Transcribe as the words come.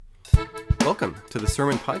Welcome to the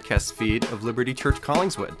sermon podcast feed of Liberty Church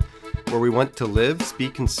Collingswood, where we want to live,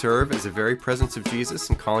 speak, and serve as a very presence of Jesus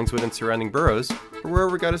in Collingswood and surrounding boroughs, or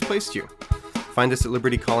wherever God has placed you. Find us at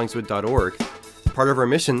libertycollingswood.org. Part of our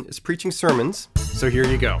mission is preaching sermons, so here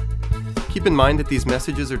you go. Keep in mind that these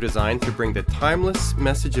messages are designed to bring the timeless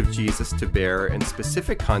message of Jesus to bear in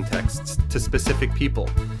specific contexts to specific people.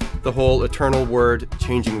 The whole eternal word,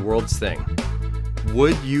 changing worlds thing.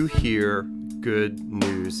 Would you hear good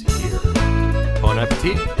news here? Bon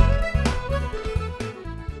appetit!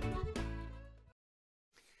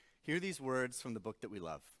 Hear these words from the book that we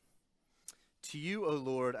love. To you, O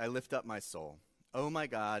Lord, I lift up my soul. O my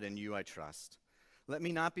God, in you I trust. Let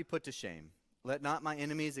me not be put to shame. Let not my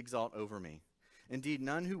enemies exalt over me. Indeed,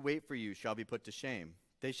 none who wait for you shall be put to shame.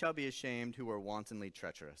 They shall be ashamed who are wantonly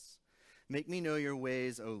treacherous. Make me know your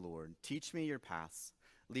ways, O Lord. Teach me your paths.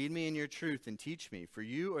 Lead me in your truth and teach me, for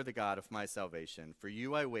you are the God of my salvation. For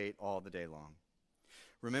you I wait all the day long.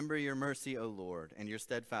 Remember your mercy, O Lord, and your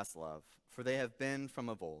steadfast love, for they have been from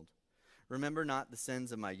of old. Remember not the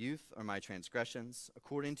sins of my youth or my transgressions.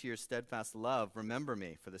 According to your steadfast love, remember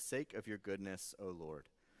me for the sake of your goodness, O Lord.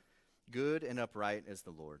 Good and upright is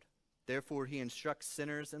the Lord. Therefore he instructs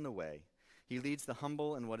sinners in the way. He leads the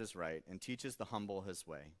humble in what is right and teaches the humble his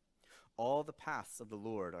way. All the paths of the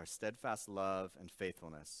Lord are steadfast love and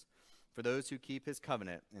faithfulness for those who keep his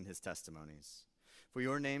covenant and his testimonies. For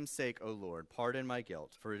your name's sake, O Lord, pardon my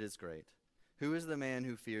guilt, for it is great. Who is the man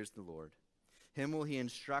who fears the Lord? Him will he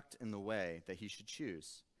instruct in the way that he should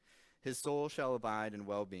choose. His soul shall abide in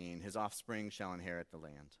well-being. His offspring shall inherit the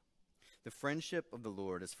land. The friendship of the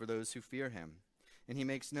Lord is for those who fear him, and he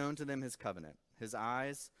makes known to them his covenant. His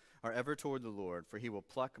eyes are ever toward the Lord, for he will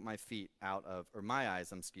pluck my feet out of, or my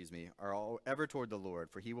eyes, are ever toward the Lord,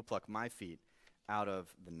 for he will pluck my feet out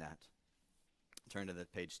of the net. Turn to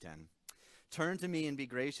page 10. Turn to me and be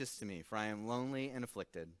gracious to me, for I am lonely and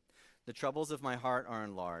afflicted. The troubles of my heart are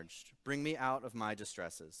enlarged. Bring me out of my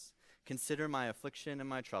distresses. Consider my affliction and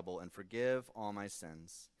my trouble, and forgive all my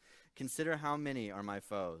sins. Consider how many are my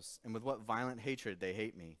foes, and with what violent hatred they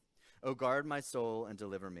hate me. O guard my soul and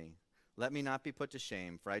deliver me. Let me not be put to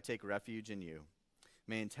shame, for I take refuge in you.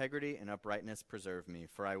 May integrity and uprightness preserve me,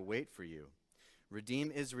 for I wait for you.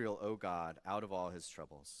 Redeem Israel, O God, out of all his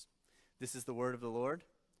troubles. This is the word of the Lord.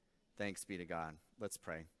 Thanks be to God. Let's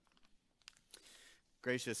pray.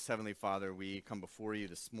 Gracious Heavenly Father, we come before you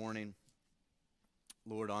this morning,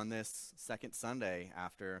 Lord, on this second Sunday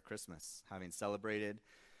after Christmas, having celebrated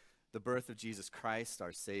the birth of Jesus Christ,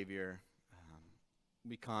 our Savior.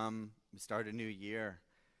 We start a new year,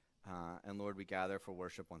 and Lord, we gather for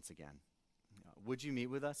worship once again. Would you meet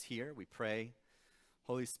with us here? We pray.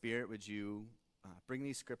 Holy Spirit, would you bring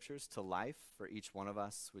these scriptures to life for each one of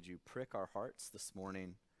us? Would you prick our hearts this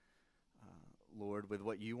morning, Lord, with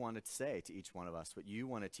what you want to say to each one of us, what you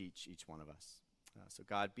want to teach each one of us? So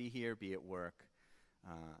God, be here, be at work.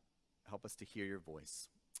 Help us to hear your voice.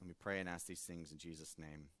 And we pray and ask these things in Jesus'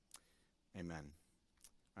 name. Amen.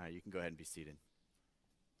 All right, you can go ahead and be seated.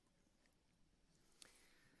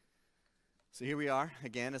 So here we are,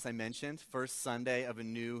 again, as I mentioned, first Sunday of a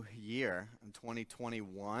new year. And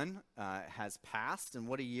 2021 has passed, and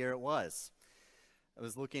what a year it was. I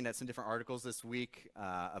was looking at some different articles this week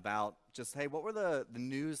about just, hey, what were the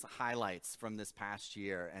news highlights from this past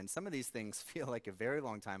year? And some of these things feel like a very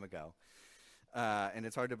long time ago. And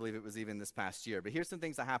it's hard to believe it was even this past year. But here's some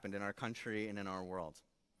things that happened in our country and in our world.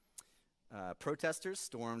 Protesters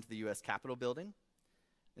stormed the U.S. Capitol building.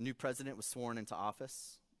 A new president was sworn into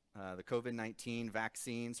office. The COVID-19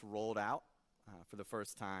 vaccines rolled out for the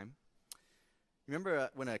first time. Remember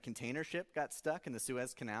when a container ship got stuck in the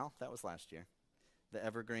Suez Canal? That was last year. The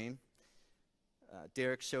Evergreen.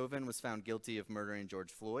 Derek Chauvin was found guilty of murdering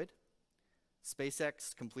George Floyd.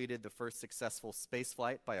 SpaceX completed the first successful space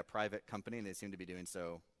flight by a private company, and they seem to be doing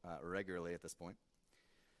so regularly at this point.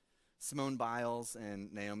 Simone Biles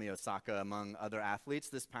and Naomi Osaka, among other athletes,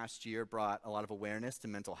 this past year brought a lot of awareness to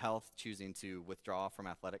mental health, choosing to withdraw from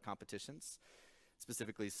athletic competitions.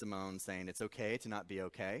 Specifically, Simone saying it's okay to not be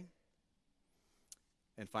okay.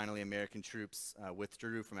 And finally, American troops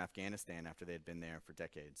withdrew from Afghanistan after they had been there for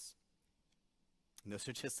decades. And those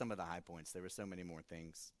are just some of the high points. There were so many more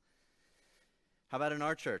things. How about in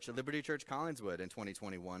our church, at Liberty Church Collingswood in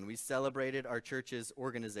 2021? We celebrated our church's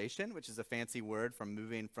organization, which is a fancy word from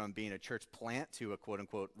moving from being a church plant to a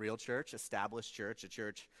quote-unquote real church, established church, a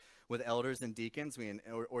church with elders and deacons. We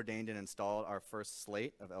ordained and installed our first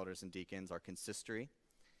slate of elders and deacons, our consistory.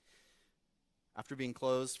 After being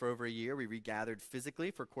closed for over a year, we regathered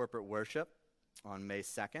physically for corporate worship on May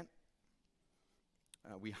 2nd.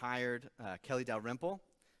 We hired Kelly Dalrymple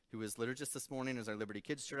who was liturgist this morning as our Liberty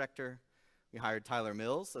Kids director. We hired Tyler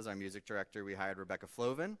Mills as our music director. We hired Rebecca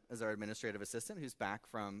Flovin as our administrative assistant, who's back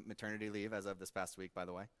from maternity leave as of this past week, by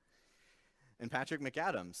the way. And Patrick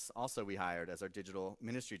McAdams, also we hired as our digital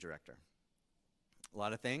ministry director. A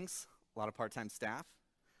lot of things, a lot of part-time staff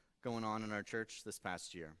going on in our church this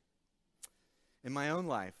past year. In my own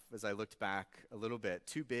life, as I looked back a little bit,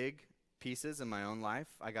 two big pieces in my own life.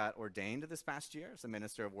 I got ordained this past year as a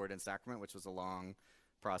minister of Word and Sacrament, which was a long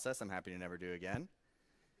process I'm happy to never do again.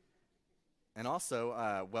 And also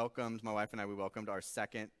my wife and I, we welcomed our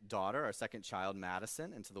second daughter, our second child,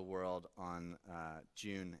 Madison, into the world on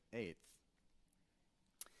June 8th.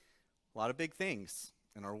 A lot of big things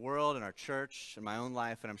in our world, in our church, in my own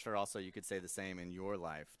life, and I'm sure also you could say the same in your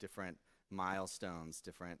life, different milestones,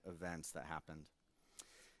 different events that happened.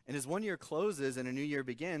 And as one year closes and a new year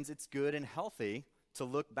begins, it's good and healthy to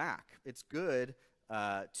look back. It's good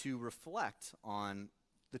to reflect on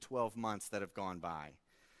the 12 months that have gone by,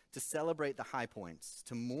 to celebrate the high points,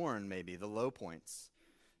 to mourn maybe the low points,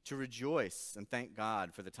 to rejoice and thank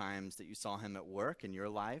God for the times that you saw him at work in your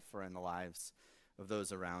life or in the lives of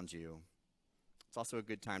those around you. It's also a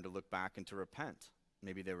good time to look back and to repent.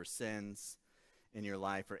 Maybe there were sins in your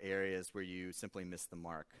life or areas where you simply missed the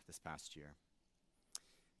mark this past year.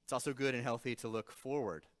 It's also good and healthy to look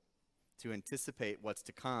forward, to anticipate what's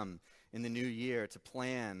to come in the new year, to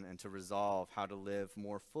plan and to resolve how to live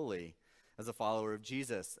more fully as a follower of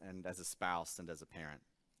Jesus and as a spouse and as a parent,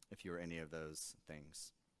 if you are any of those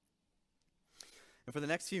things. And for the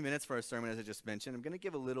next few minutes for our sermon, as I just mentioned, I'm going to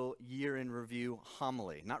give a little year in review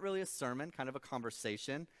homily. Not really a sermon, kind of a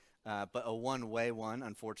conversation, but a one-way one,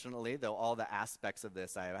 unfortunately, though all the aspects of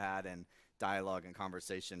this I have had in dialogue and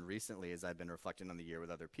conversation recently as I've been reflecting on the year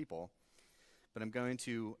with other people. But I'm going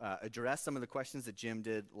to address some of the questions that Jim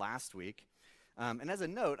did last week. And as a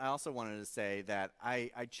note, I also wanted to say that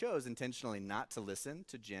I chose intentionally not to listen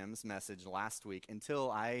to Jim's message last week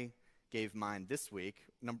until I gave mine this week.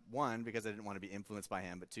 One, because I didn't want to be influenced by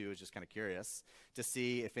him, but two, I was just kind of curious to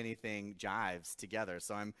see if anything jives together.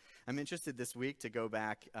 So I'm interested this week to go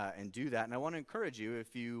back and do that. And I want to encourage you,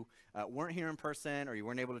 if you weren't here in person or you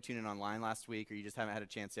weren't able to tune in online last week or you just haven't had a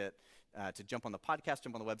chance yet to jump on the podcast,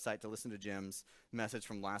 jump on the website to listen to Jim's message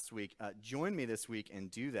from last week, join me this week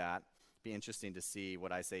and do that. Be interesting to see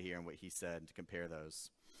what I say here and what he said to compare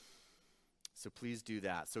those. So please do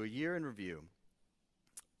that. So a year in review.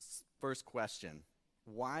 First question,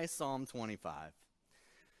 why Psalm 25?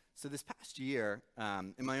 So this past year,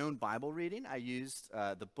 in my own Bible reading, I used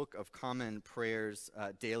the Book of Common Prayer's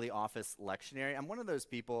daily office lectionary. I'm one of those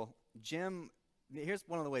people, here's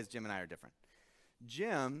one of the ways Jim and I are different.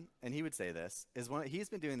 Jim, and he would say this, he's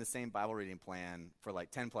been doing the same Bible reading plan for like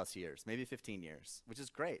 10 plus years, maybe 15 years, which is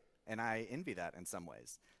great. And I envy that in some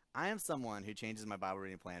ways. I am someone who changes my Bible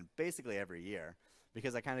reading plan basically every year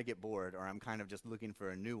because I kind of get bored or I'm kind of just looking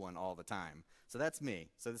for a new one all the time. So that's me.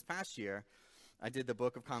 So this past year, I did the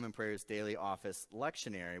Book of Common Prayer's daily office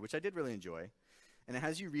lectionary, which I did really enjoy. And it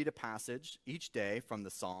has you read a passage each day from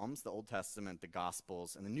the Psalms, the Old Testament, the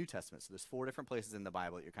Gospels, and the New Testament. So there's 4 different places in the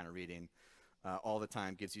Bible that you're kind of reading all the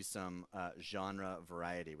time. Gives you some genre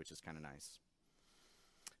variety, which is kind of nice.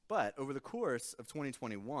 But over the course of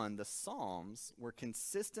 2021, the Psalms were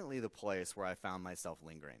consistently the place where I found myself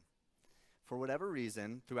lingering. For whatever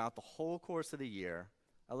reason, throughout the whole course of the year,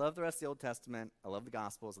 I love the rest of the Old Testament, I love the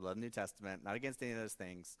Gospels, I love the New Testament, not against any of those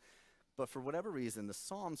things. But for whatever reason, the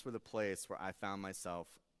Psalms were the place where I found myself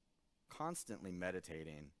constantly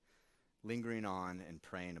meditating, lingering on, and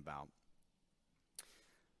praying about.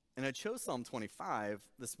 And I chose Psalm 25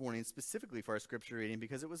 this morning specifically for our scripture reading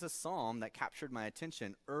because it was a psalm that captured my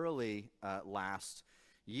attention early last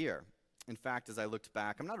year. In fact, as I looked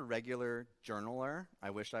back, I'm not a regular journaler.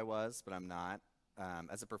 I wish I was, but I'm not.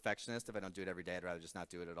 As a perfectionist, if I don't do it every day, I'd rather just not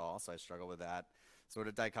do it at all. So I struggle with that sort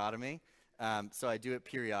of dichotomy. So I do it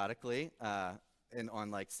periodically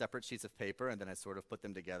on like separate sheets of paper, and then I sort of put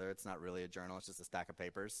them together. It's not really a journal. It's just a stack of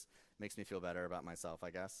papers. Makes me feel better about myself,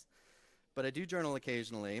 I guess. But I do journal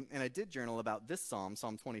occasionally, and I did journal about this psalm,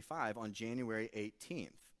 Psalm 25, on January 18th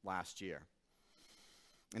last year.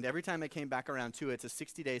 And every time I came back around to it, it's a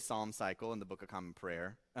 60-day psalm cycle in the Book of Common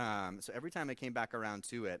Prayer. So every time I came back around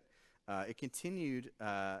to it, it continued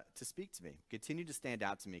to speak to me, continued to stand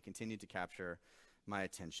out to me, continued to capture my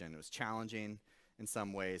attention. It was challenging in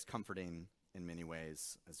some ways, comforting in many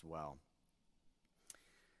ways as well.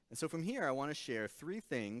 And so from here, I want to share 3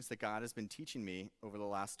 things that God has been teaching me over the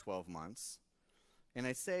last 12 months. And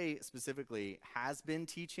I say specifically has been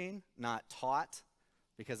teaching, not taught,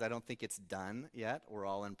 because I don't think it's done yet. We're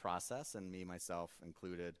all in process, and me, myself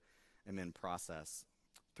included, am in process.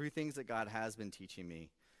 3 things that God has been teaching me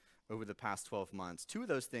over the past 12 months. Two of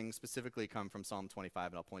those things specifically come from Psalm 25,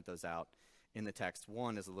 and I'll point those out in the text.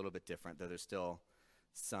 One is a little bit different, though there's still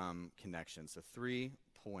some connection. So 3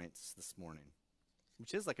 points this morning,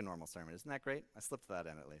 which is like a normal sermon. Isn't that great? I slipped that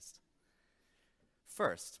in at least.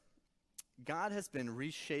 First, God has been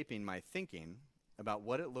reshaping my thinking about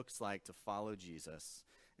what it looks like to follow Jesus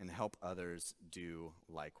and help others do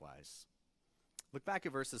likewise. Look back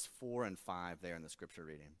at verses 4 and 5 there in the scripture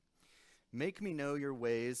reading. Make me know your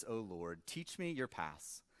ways, O Lord. Teach me your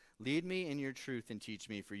paths. Lead me in your truth and teach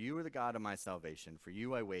me, for you are the God of my salvation. For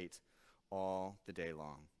you I wait all the day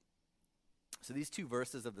long. So these two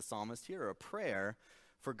verses of the psalmist here are a prayer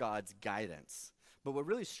for God's guidance. But what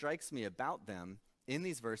really strikes me about them in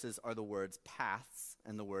these verses are the words paths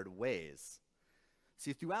and the word ways.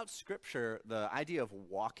 See, throughout Scripture, the idea of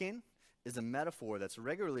walking is a metaphor that's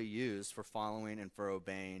regularly used for following and for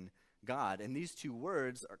obeying God. And these two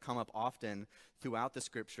words come up often throughout the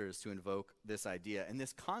Scriptures to invoke this idea. And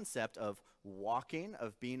this concept of walking,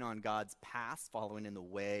 of being on God's path, following in the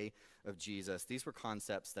way of Jesus, these were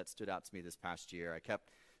concepts that stood out to me this past year. I kept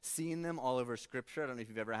seeing them all over Scripture. I don't know if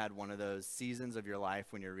you've ever had one of those seasons of your life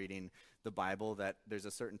when you're reading the Bible that there's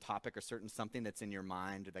a certain topic or certain something that's in your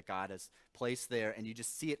mind that God has placed there, and you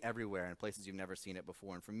just see it everywhere in places you've never seen it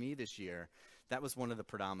before. And for me this year, that was one of the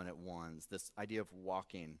predominant ones, this idea of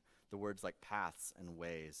walking, the words like paths and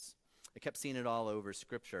ways. I kept seeing it all over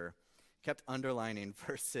Scripture, kept underlining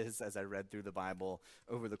verses as I read through the Bible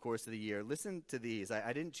over the course of the year. Listen to these.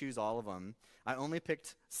 I didn't choose all of them. I only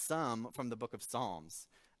picked some from the book of Psalms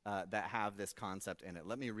that have this concept in it.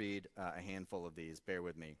 Let me read a handful of these. Bear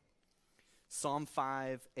with me. Psalm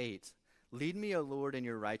 5:8. Lead me, O Lord, in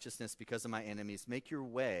your righteousness because of my enemies. Make your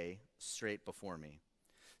way straight before me.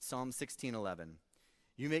 Psalm 16:11.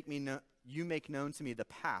 You make known to me the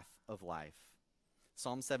path of life.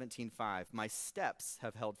 Psalm 17:5. My steps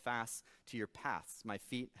have held fast to your paths. My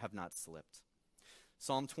feet have not slipped.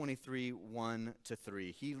 Psalm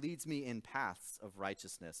 23:1-3. He leads me in paths of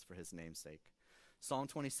righteousness for his name's sake. Psalm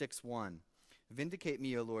 26:1. Vindicate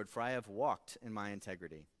me, O Lord, for I have walked in my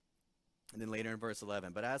integrity. And then later in verse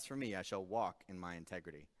 11, but as for me, I shall walk in my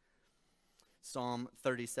integrity. Psalm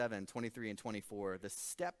 37:23-24. The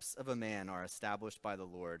steps of a man are established by the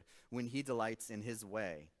Lord when he delights in his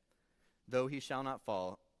way. Though he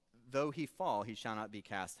fall, he shall not be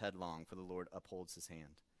cast headlong, for the Lord upholds his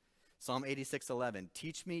hand. Psalm 86:11.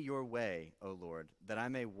 Teach me your way, O Lord, that I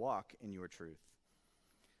may walk in your truth.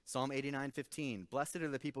 Psalm 89:15. Blessed are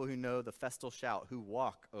the people who know the festal shout, who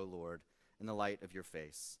walk, O Lord, in the light of your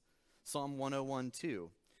face. Psalm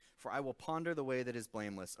 101:2. For I will ponder the way that is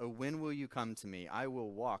blameless. O when will you come to me? I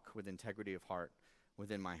will walk with integrity of heart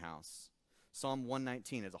within my house. Psalm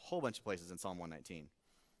 119. There's a whole bunch of places in Psalm 119.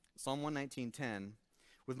 Psalm 119:10.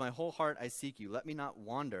 With my whole heart I seek you. Let me not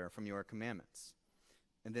wander from your commandments.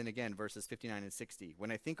 And then again, verses 59 and 60.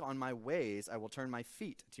 When I think on my ways, I will turn my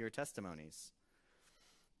feet to your testimonies.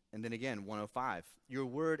 And then again, 105. Your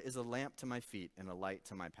word is a lamp to my feet and a light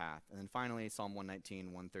to my path. And then finally, Psalm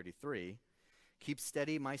 119:133. Keep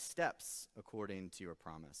steady my steps according to your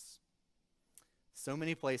promise. So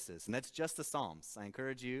many places, and that's just the Psalms. I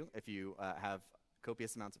encourage you, if you have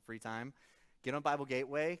copious amounts of free time, get on Bible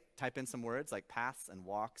Gateway, type in some words like paths and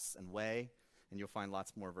walks and way, and you'll find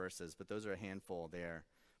lots more verses. But those are a handful there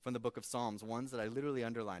from the book of Psalms, ones that I literally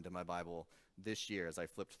underlined in my Bible this year as I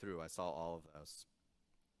flipped through. I saw all of those.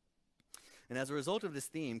 And as a result of this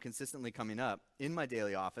theme consistently coming up in my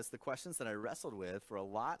daily office, the questions that I wrestled with for a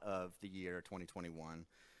lot of the year 2021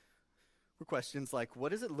 were questions like,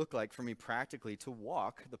 what does it look like for me practically to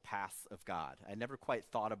walk the path of God? I never quite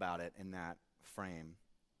thought about it in that frame.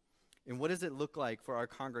 And what does it look like for our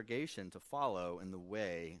congregation to follow in the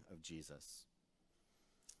way of Jesus?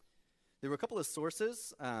 There were a couple of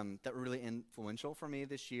sources that were really influential for me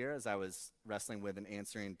this year as I was wrestling with and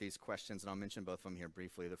answering these questions, and I'll mention both of them here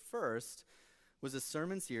briefly. The first was a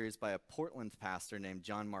sermon series by a Portland pastor named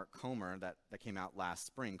John Mark Comer that came out last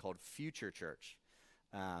spring called Future Church.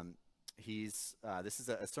 This is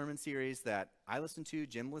a sermon series that I listened to,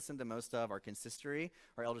 Jim listened to most of, our consistory,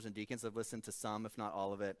 our elders and deacons have listened to some, if not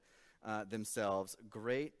all of it, themselves.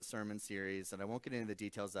 Great sermon series, and I won't get into the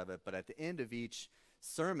details of it, but at the end of each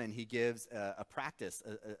sermon, he gives a practice,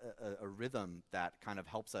 a rhythm that kind of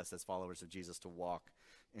helps us as followers of Jesus to walk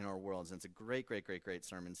in our worlds. And it's a great, great, great, great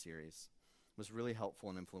sermon series. It was really helpful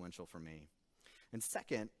and influential for me. And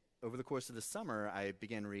second, over the course of the summer, I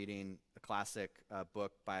began reading a classic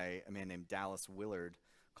book by a man named Dallas Willard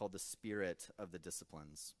called The Spirit of the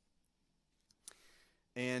Disciplines.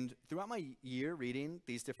 And throughout my year reading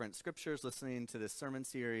these different scriptures, listening to this sermon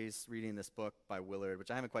series, reading this book by Willard,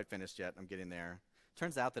 which I haven't quite finished yet, I'm getting there.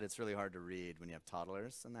 Turns out that it's really hard to read when you have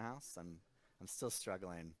toddlers in the house. I'm still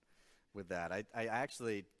struggling with that. I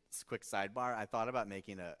actually, quick sidebar, I thought about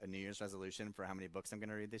making a New Year's resolution for how many books I'm going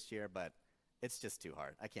to read this year, but it's just too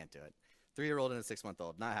hard. I can't do it. 3-year-old and a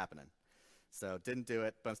 6-month-old, not happening. So didn't do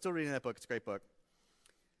it, but I'm still reading that book. It's a great book.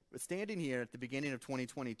 But standing here at the beginning of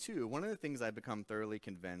 2022, one of the things I've become thoroughly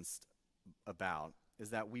convinced about is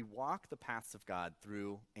that we walk the paths of God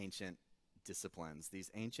through ancient disciplines,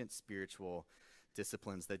 these ancient spiritual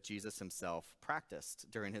disciplines that Jesus himself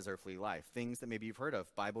practiced during his earthly life. Things that maybe you've heard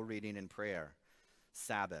of: Bible reading and prayer,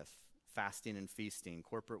 Sabbath, fasting and feasting,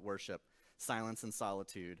 corporate worship, silence and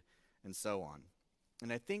solitude, and so on.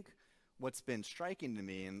 And I think what's been striking to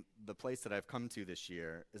me in the place that I've come to this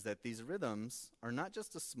year is that these rhythms are not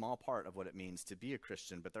just a small part of what it means to be a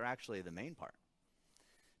Christian, but they're actually the main part.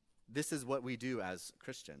 This is what we do as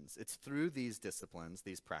Christians. It's through these disciplines,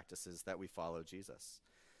 these practices, that we follow Jesus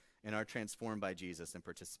and are transformed by Jesus and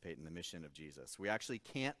participate in the mission of Jesus. We actually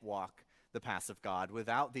can't walk the paths of God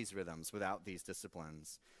without these rhythms, without these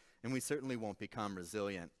disciplines. And we certainly won't become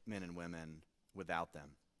resilient men and women without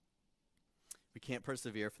them. We can't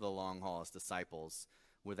persevere for the long haul as disciples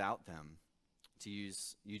without them. To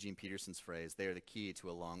use Eugene Peterson's phrase, they are the key to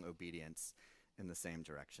a long obedience in the same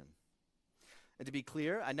direction. And to be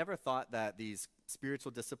clear, I never thought that these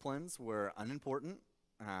spiritual disciplines were unimportant.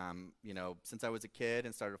 Since I was a kid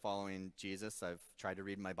and started following Jesus, I've tried to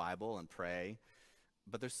read my Bible and pray.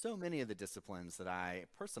 But there's so many of the disciplines that I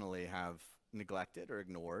personally have neglected or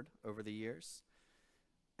ignored over the years.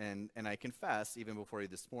 And I confess, even before you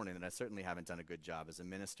this morning, that I certainly haven't done a good job as a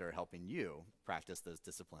minister helping you practice those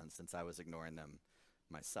disciplines, since I was ignoring them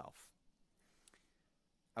myself.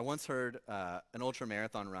 I once heard an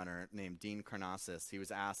ultramarathon runner named Dean Karnazes. He was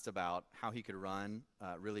asked about how he could run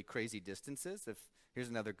really crazy distances. Here's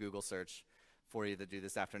another Google search for you to do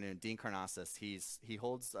this afternoon. Dean Karnazes, he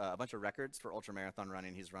holds a bunch of records for ultramarathon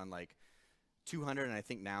running. He's run like 200 and I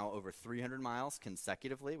think now over 300 miles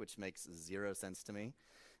consecutively, which makes zero sense to me.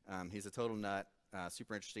 He's a total nut,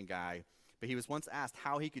 super interesting guy. But he was once asked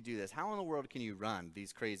how he could do this. How in the world can you run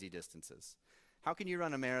these crazy distances? How can you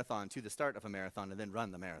run a marathon to the start of a marathon and then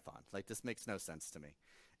run the marathon? Like, this makes no sense to me.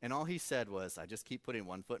 And all he said was, I just keep putting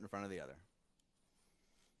one foot in front of the other.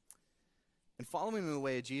 And following the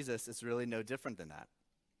way of Jesus is really no different than that.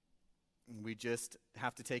 We just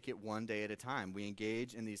have to take it one day at a time. We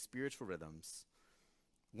engage in these spiritual rhythms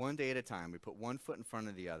one day at a time. We put one foot in front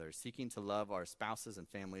of the other, seeking to love our spouses and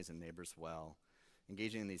families and neighbors well,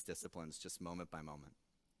 engaging in these disciplines just moment by moment.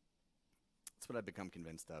 That's what I've become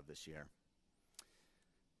convinced of this year.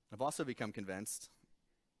 I've also become convinced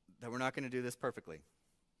that we're not going to do this perfectly,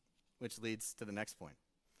 which leads to the next point.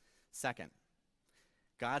 Second,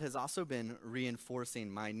 God has also been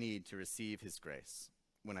reinforcing my need to receive his grace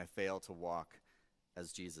when I fail to walk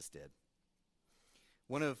as Jesus did.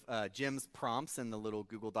 One of Jim's prompts in the little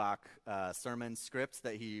Google Doc sermon script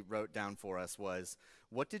that he wrote down for us was,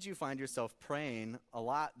 what did you find yourself praying a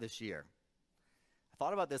lot this year? I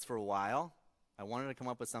thought about this for a while. I wanted to come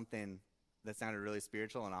up with something that sounded really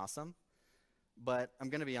spiritual and awesome, but I'm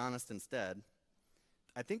going to be honest instead.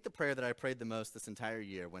 I think the prayer that I prayed the most this entire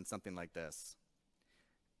year went something like this: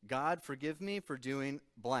 God, forgive me for doing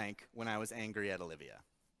blank when I was angry at Olivia.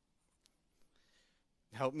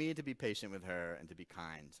 Help me to be patient with her and to be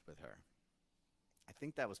kind with her. I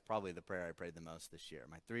think that was probably the prayer I prayed the most this year.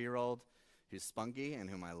 My 3-year-old, who's spunky and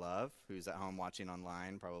whom I love, who's at home watching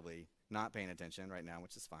online, probably not paying attention right now,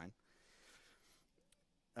 which is fine.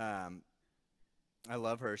 I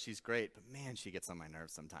love her. She's great, but man, she gets on my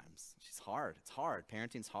nerves sometimes. She's hard. It's hard.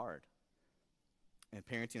 Parenting's hard. And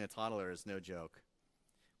parenting a toddler is no joke.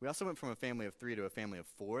 We also went from a family of 3 to a family of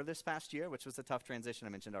 4 this past year, which was a tough transition.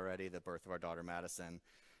 I mentioned already the birth of our daughter, Madison.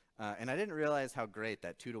 And I didn't realize how great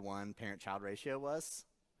that 2-to-1 parent-child ratio was.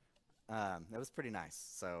 That was pretty nice.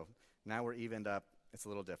 So now we're evened up. It's a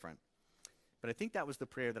little different. But I think that was the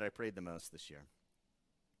prayer that I prayed the most this year.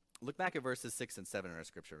 Look back at verses 6 and 7 in our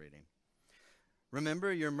scripture reading.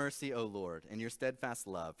 Remember your mercy, O Lord, and your steadfast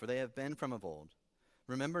love, for they have been from of old.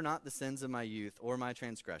 Remember not the sins of my youth or my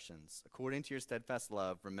transgressions. According to your steadfast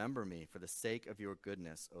love, remember me for the sake of your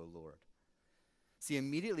goodness, O Lord. See,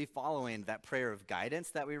 immediately following that prayer of guidance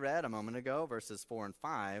that we read a moment ago, verses 4 and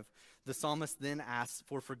 5, the psalmist then asks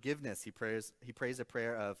for forgiveness. He prays a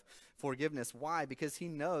prayer of forgiveness. Why? Because he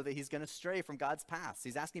knows that he's going to stray from God's paths.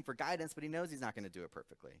 He's asking for guidance, but he knows he's not going to do it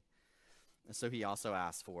perfectly. And so he also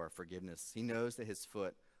asks for forgiveness. He knows that his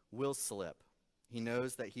foot will slip. He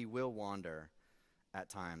knows that he will wander at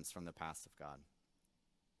times from the paths of God.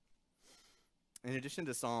 In addition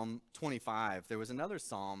to Psalm 25, there was another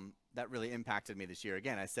psalm that really impacted me this year.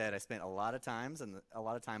 Again, I said I spent a lot of time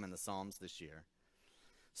in the Psalms this year.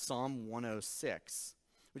 Psalm 106,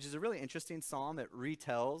 which is a really interesting psalm that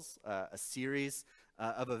retells a series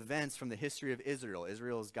of events from the history of Israel.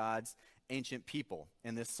 Israel is God's ancient people.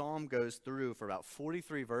 And this psalm goes through for about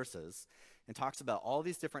 43 verses and talks about all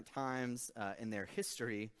these different times in their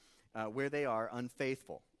history where they are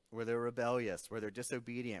unfaithful, where they're rebellious, where they're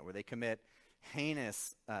disobedient, where they commit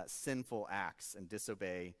heinous sinful acts and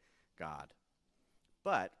disobey God.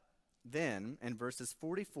 But then in verses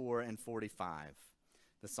 44 and 45,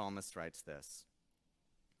 the psalmist writes this: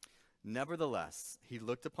 "Nevertheless, he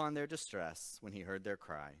looked upon their distress when he heard their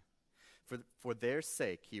cry. For their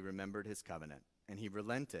sake he remembered his covenant, and he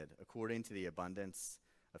relented according to the abundance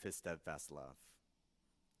of his steadfast love."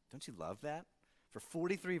 Don't you love that? For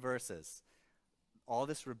 43 verses, all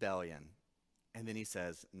this rebellion, and then he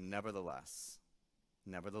says, nevertheless.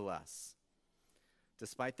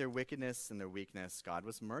 Despite their wickedness and their weakness, God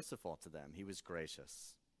was merciful to them. He was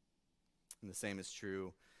gracious. And the same is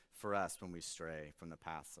true for us when we stray from the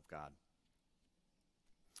paths of God.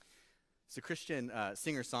 It's a Christian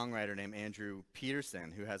singer-songwriter named Andrew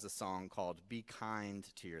Peterson who has a song called "Be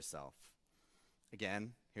Kind to Yourself."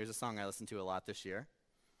 Again, here's a song I listened to a lot this year.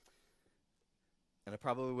 And I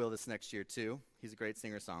probably will this next year too. He's a great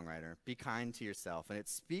singer-songwriter. Be kind to yourself. And it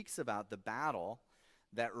speaks about the battle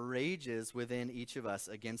that rages within each of us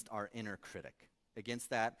against our inner critic,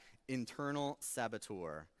 against that internal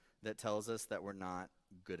saboteur that tells us that we're not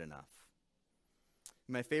good enough.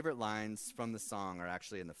 My favorite lines from the song are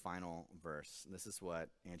actually in the final verse. This is what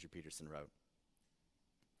Andrew Peterson wrote.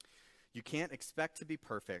 "You can't expect to be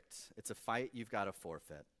perfect. It's a fight you've got to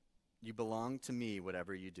forfeit. You belong to me,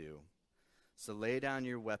 whatever you do. So lay down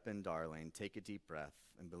your weapon, darling, take a deep breath,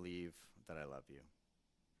 and believe that I love you."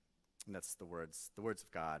 And that's the words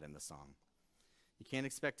of God in the song. You can't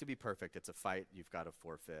expect to be perfect. It's a fight you've got to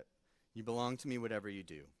forfeit. You belong to me, whatever you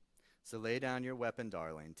do. So lay down your weapon,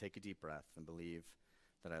 darling, take a deep breath, and believe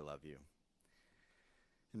that I love you.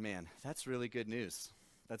 And man, that's really good news.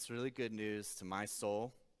 That's really good news to my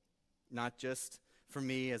soul, not just for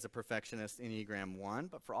me as a perfectionist Enneagram 1,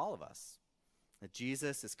 but for all of us. That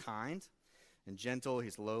Jesus is kind and gentle,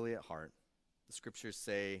 he's lowly at heart. The scriptures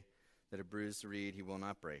say that a bruised reed he will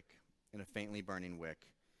not break, and a faintly burning wick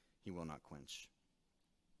he will not quench.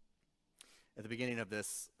 At the beginning of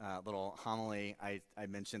this little homily, I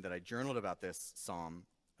mentioned that I journaled about this psalm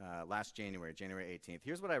last January 18th.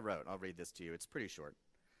 Here's what I wrote. I'll read this to you. It's pretty short.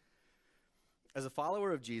 "As a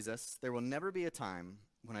follower of Jesus, there will never be a time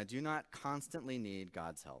when I do not constantly need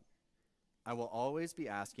God's help. I will always be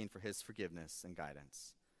asking for his forgiveness and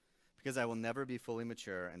guidance, because I will never be fully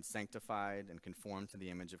mature and sanctified and conformed to the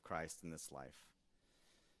image of Christ in this life.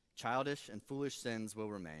 Childish and foolish sins will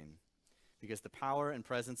remain, because the power and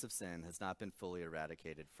presence of sin has not been fully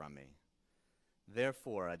eradicated from me.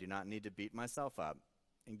 Therefore, I do not need to beat myself up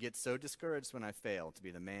and get so discouraged when I fail to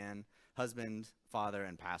be the man, husband, father,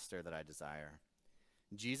 and pastor that I desire.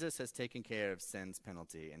 Jesus has taken care of sin's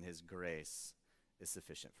penalty, and his grace is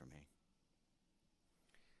sufficient for me."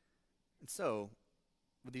 And so,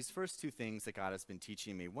 with these first two things that God has been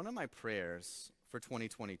teaching me, one of my prayers for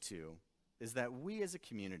 2022 is that we as a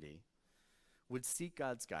community would seek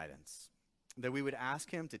God's guidance, that we would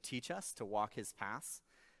ask him to teach us to walk his paths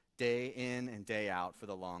day in and day out for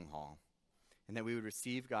the long haul, and that we would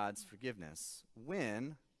receive God's forgiveness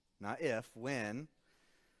when, not if, when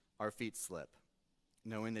our feet slip,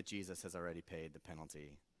 knowing that Jesus has already paid the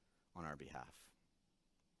penalty on our behalf.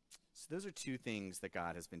 So those are two things that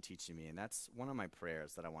God has been teaching me, and that's one of my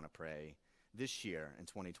prayers that I want to pray this year in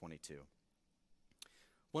 2022.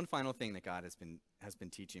 One final thing that God has been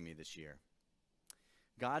teaching me this year.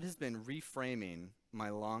 God has been reframing my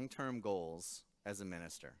long-term goals as a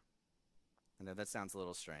minister. I know that sounds a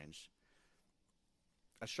little strange.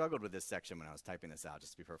 I struggled with this section when I was typing this out,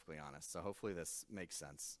 just to be perfectly honest, so hopefully this makes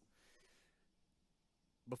sense.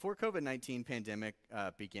 Before COVID-19 pandemic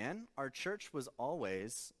began, our church was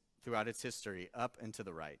always, throughout its history, up and to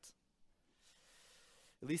the right,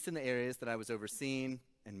 at least in the areas that I was overseeing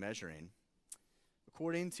and measuring.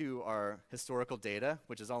 According to our historical data,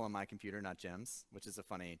 which is all on my computer, not Jim's, which is a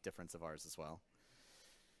funny difference of ours as well,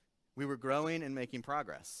 we were growing and making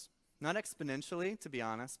progress. Not exponentially, to be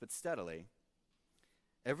honest, but steadily.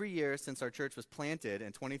 Every year since our church was planted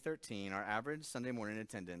in 2013, our average Sunday morning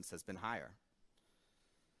attendance has been higher.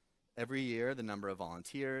 Every year, the number of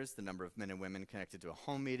volunteers, the number of men and women connected to a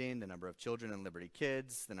home meeting, the number of children and Liberty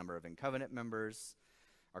Kids, the number of in-covenant members,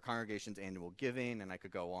 our congregation's annual giving, and I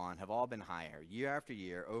could go on, have all been higher year after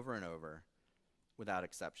year, over and over, without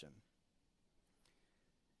exception.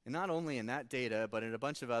 And not only in that data, but in a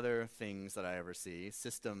bunch of other things that I oversee,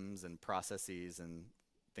 systems and processes and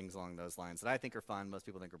things along those lines that I think are fun, most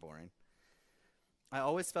people think are boring. I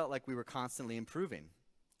always felt like we were constantly improving.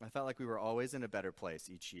 I felt like we were always in a better place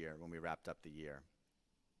each year when we wrapped up the year.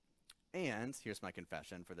 And here's my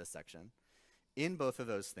confession for this section. In both of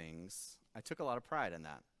those things, I took a lot of pride in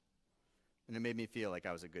that. And it made me feel like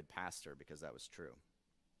I was a good pastor because that was true.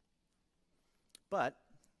 But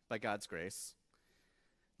by God's grace,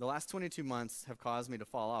 the last 22 months have caused me to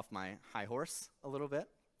fall off my high horse a little bit,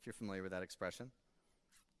 if you're familiar with that expression.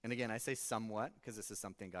 And again, I say somewhat because this is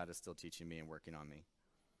something God is still teaching me and working on me.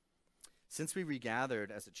 Since we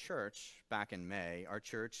regathered as a church back in May, our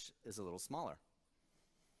church is a little smaller.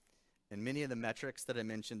 And many of the metrics that I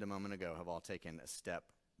mentioned a moment ago have all taken a step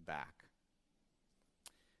back.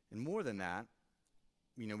 And more than that,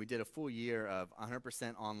 we did a full year of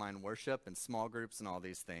 100% online worship and small groups and all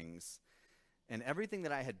these things. And everything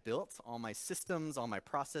that I had built, all my systems, all my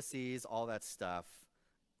processes, all that stuff,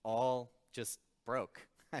 all just broke.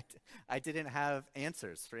 I didn't have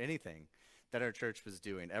answers for anything that our church was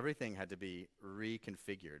doing. Everything had to be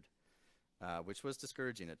reconfigured, which was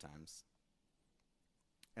discouraging at times.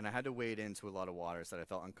 And I had to wade into a lot of waters that I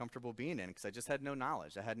felt uncomfortable being in because I just had no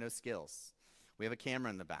knowledge. I had no skills. We have a camera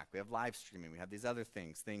in the back. We have live streaming. We have these other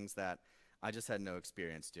things that I just had no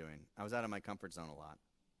experience doing. I was out of my comfort zone a lot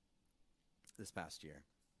this past year.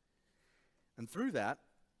 And through that,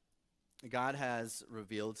 God has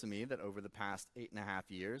revealed to me that over the past 8.5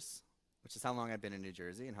 years, which is how long I've been in New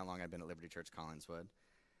Jersey and how long I've been at Liberty Church Collingswood,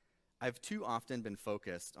 I've too often been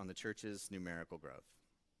focused on the church's numerical growth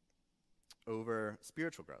over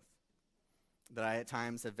spiritual growth. That I at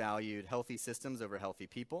times have valued healthy systems over healthy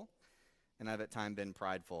people, and I've at times been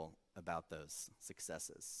prideful about those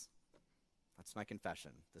successes. That's my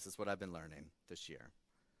confession. This is what I've been learning this year.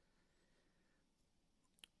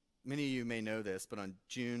 Many of you may know this, but on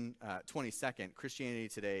June 22nd, Christianity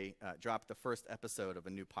Today dropped the first episode of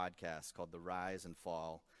a new podcast called The Rise and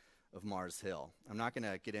Fall of Mars Hill. I'm not going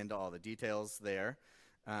to get into all the details there,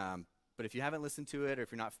 but if you haven't listened to it or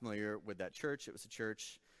if you're not familiar with that church, it was a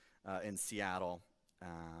church in Seattle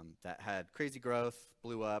that had crazy growth,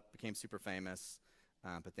 blew up, became super famous,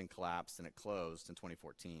 but then collapsed and it closed in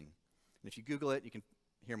 2014. And if you Google it, you can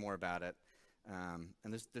hear more about it.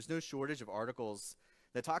 And there's no shortage of articles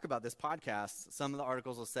that talk about this podcast. Some of the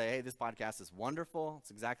articles will say, hey, this podcast is wonderful.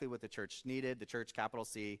 It's exactly what the church needed. The church, capital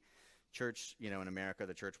C, church, in America,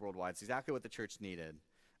 the church worldwide. It's exactly what the church needed.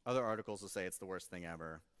 Other articles will say it's the worst thing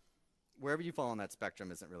ever. Wherever you fall on that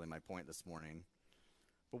spectrum isn't really my point this morning.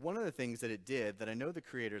 But one of the things that it did that I know the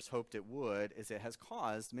creators hoped it would is it has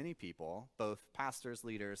caused many people, both pastors,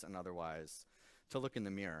 leaders, and otherwise, to look in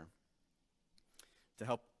the mirror.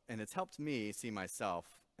 And it's helped me see myself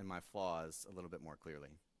and my flaws a little bit more clearly.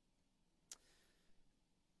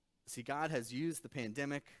 See, God has used the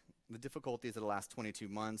pandemic, the difficulties of the last 22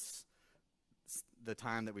 months, the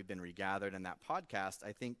time that we've been regathered, and that podcast,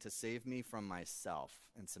 I think, to save me from myself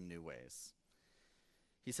in some new ways.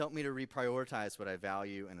 He's helped me to reprioritize what I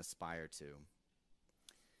value and aspire to.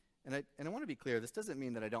 And I want to be clear, this doesn't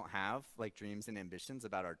mean that I don't have dreams and ambitions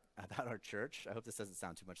about our church. I hope this doesn't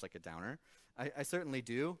sound too much like a downer. I certainly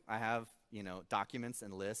do. I have documents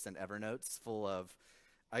and lists and Evernotes full of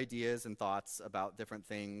ideas and thoughts about different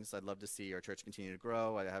things. I'd love to see our church continue to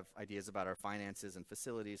grow. I have ideas about our finances and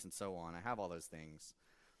facilities and so on. I have all those things.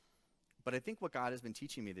 But I think what God has been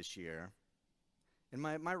teaching me this year, and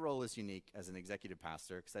my role is unique as an executive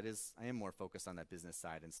pastor because I am more focused on that business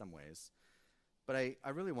side in some ways. But I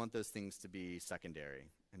really want those things to be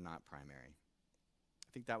secondary and not primary. I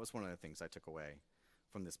think that was one of the things I took away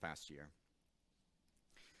from this past year.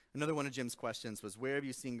 Another one of Jim's questions was, where have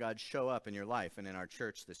you seen God show up in your life and in our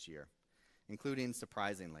church this year, including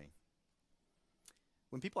surprisingly?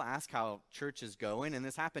 When people ask how church is going, and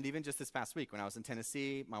this happened even just this past week when I was in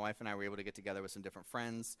Tennessee, my wife and I were able to get together with some different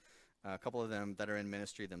friends, a couple of them that are in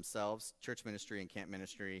ministry themselves, church ministry and camp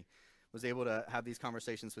ministry, was able to have these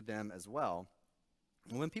conversations with them as well.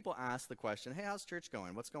 And when people ask the question, hey, how's church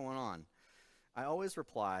going? What's going on? I always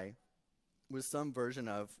reply with some version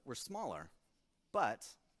of, we're smaller, but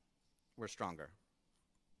we're stronger.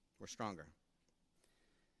 We're stronger.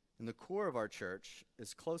 And the core of our church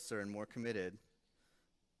is closer and more committed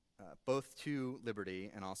both to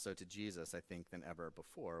liberty and also to Jesus, I think, than ever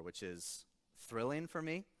before, which is thrilling for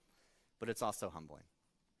me, but it's also humbling.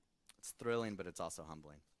 It's thrilling, but it's also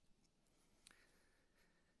humbling.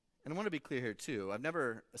 And I want to be clear here, too. I've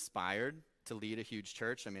never aspired to lead a huge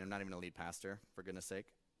church. I'm not even a lead pastor, for goodness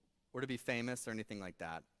sake, or to be famous or anything like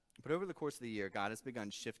that. But over the course of the year, God has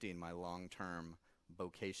begun shifting my long-term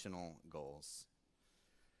vocational goals.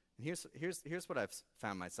 And here's what I've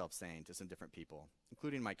found myself saying to some different people,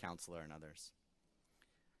 including my counselor and others.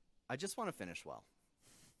 I just want to finish well.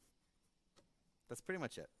 That's pretty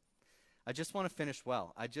much it. I just want to finish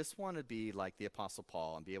well. I just want to be like the Apostle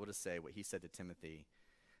Paul and be able to say what he said to Timothy.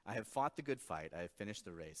 I have fought the good fight. I have finished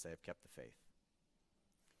the race. I have kept the faith.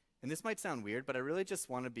 And this might sound weird, but I really just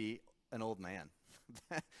want to be an old man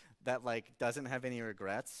that like doesn't have any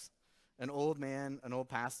regrets. An old man, an old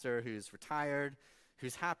pastor who's retired,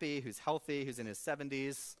 who's happy, who's healthy, who's in his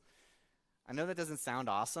 70s. I know that doesn't sound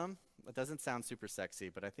awesome. It doesn't sound super sexy,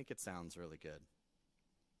 but I think it sounds really good.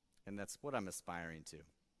 And that's what I'm aspiring to.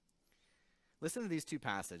 Listen to these two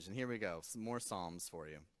passages, and here we go, some more Psalms for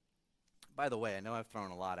you. By the way, I know I've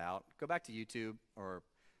thrown a lot out. Go back to YouTube or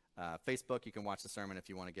Facebook. You can watch the sermon if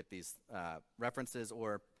you want to get these references,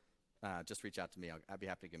 or just reach out to me. I'd be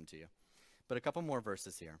happy to give them to you. But a couple more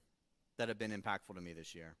verses here that have been impactful to me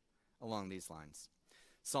this year along these lines.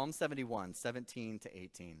 Psalm 71, 17 to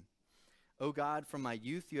 18. O God, from my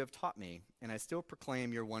youth you have taught me, and I still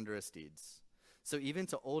proclaim your wondrous deeds. So even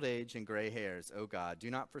to old age and gray hairs, O God, do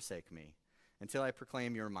not forsake me, until I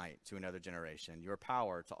proclaim your might to another generation, your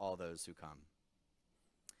power to all those who come.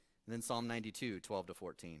 And then Psalm 92, 12 to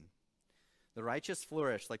 14. The righteous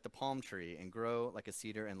flourish like the palm tree and grow like a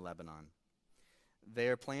cedar in Lebanon. They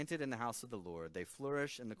are planted in the house of the Lord. They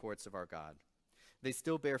flourish in the courts of our God. They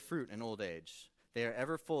still bear fruit in old age. They are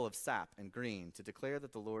ever full of sap and green to declare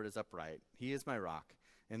that the Lord is upright. He is my rock,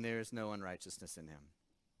 and there is no unrighteousness in him.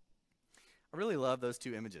 I really love those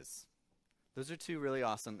two images. Those are two really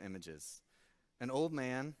awesome images. An old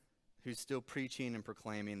man who's still preaching and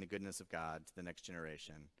proclaiming the goodness of God to the next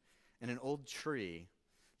generation, and an old tree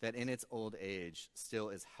that in its old age still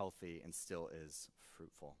is healthy and still is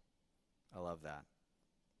fruitful. I love that.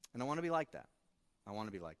 And I want to be like that. I want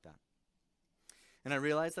to be like that. And I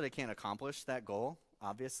realize that I can't accomplish that goal,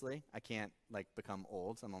 obviously. I can't, become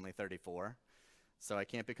old. I'm only 34. So I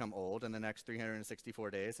can't become old in the next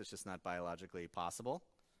 364 days. It's just not biologically possible.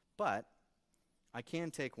 But I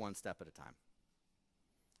can take one step at a time.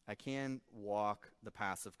 I can walk the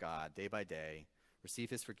paths of God day by day,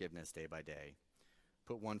 receive his forgiveness day by day,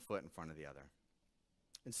 put one foot in front of the other.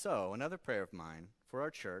 And so another prayer of mine for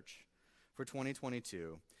our church for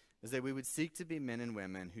 2022 is that we would seek to be men and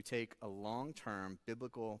women who take a long-term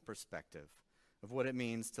biblical perspective of what it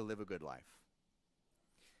means to live a good life.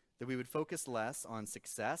 That we would focus less on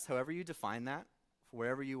success, however you define that,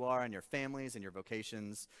 wherever you are in your families and your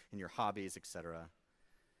vocations and your hobbies, etc.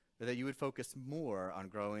 But that you would focus more on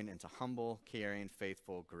growing into humble, caring,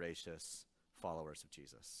 faithful, gracious followers of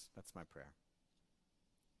Jesus. That's my prayer.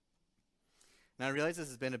 Now, I realize this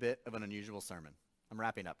has been a bit of an unusual sermon. I'm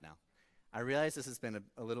wrapping up now. I realize this has been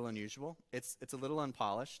a little unusual. It's a little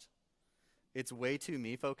unpolished. It's way too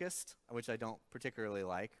me-focused, which I don't particularly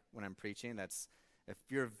like when I'm preaching. If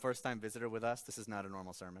you're a first-time visitor with us, this is not a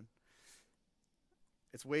normal sermon.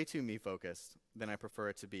 It's way too me-focused than I prefer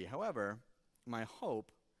it to be. However, my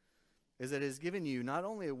hope is that it has given you not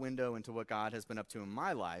only a window into what God has been up to in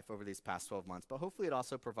my life over these past 12 months, but hopefully it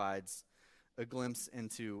also provides a glimpse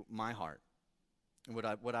into my heart and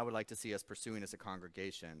what I would like to see us pursuing as a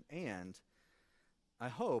congregation. And I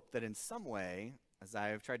hope that in some way, as I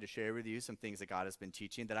have tried to share with you some things that God has been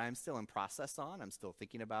teaching that I'm still in process on, I'm still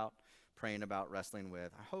thinking about, praying about, wrestling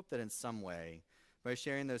with, I hope that in some way, by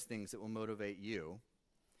sharing those things, it will motivate you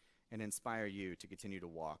and inspire you to continue to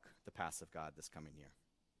walk the paths of God this coming year.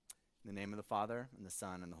 In the name of the Father, and the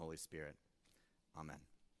Son, and the Holy Spirit. Amen.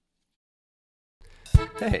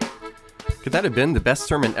 Hey, could that have been the best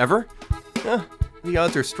sermon ever? The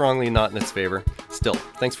odds are strongly not in its favor. Still,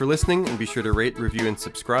 thanks for listening, and be sure to rate, review, and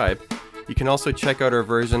subscribe. You can also check out our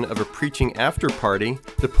version of a preaching after party,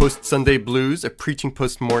 the Post-Sunday Blues, a preaching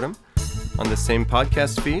post-mortem, on the same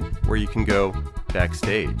podcast feed, where you can go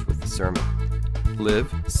backstage with the sermon.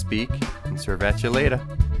 Live, speak, and serve at you later.